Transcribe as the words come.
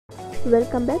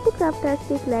Welcome back to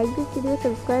Craftastic. Like this video,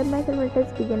 subscribe my channel.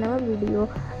 Let's begin our video.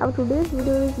 Our today's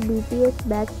video is BTS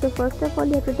batch. So first of all,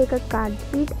 you have to take a card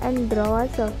sheet and draw a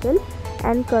circle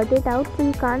and cut it out. So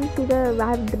you can't see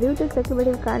I have drew the circle, but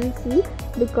you can't see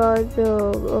because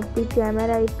of the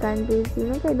camera. It can't be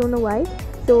seen. Okay, I don't know why.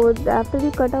 So after you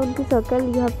cut out the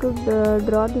circle, you have to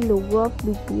draw the logo of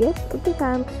BTS. Okay, so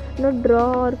I'm not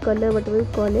draw or color, whatever you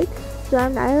call it. So I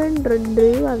haven't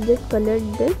drew. I've just colored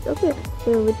this. Okay,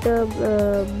 so with a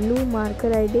blue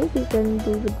marker I did. You can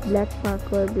do with black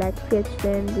marker, black sketch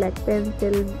pen, black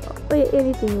pencil,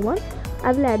 anything you want.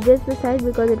 I will adjust the size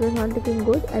because it was not looking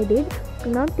good. I did.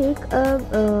 Now take a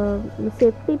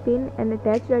safety pin and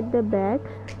attach it at the back.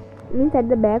 Means at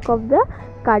the back of the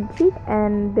card sheet,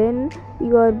 and then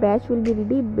your batch will be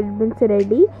ready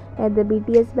at the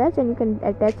BTS batch, and you can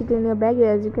attach it in your bag.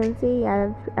 As you can see,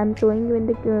 I'm showing you in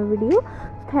the video.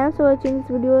 Thanks for watching this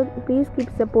video. Please keep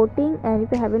supporting, and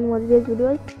if you haven't watched these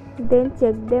videos, then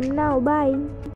check them now. Bye.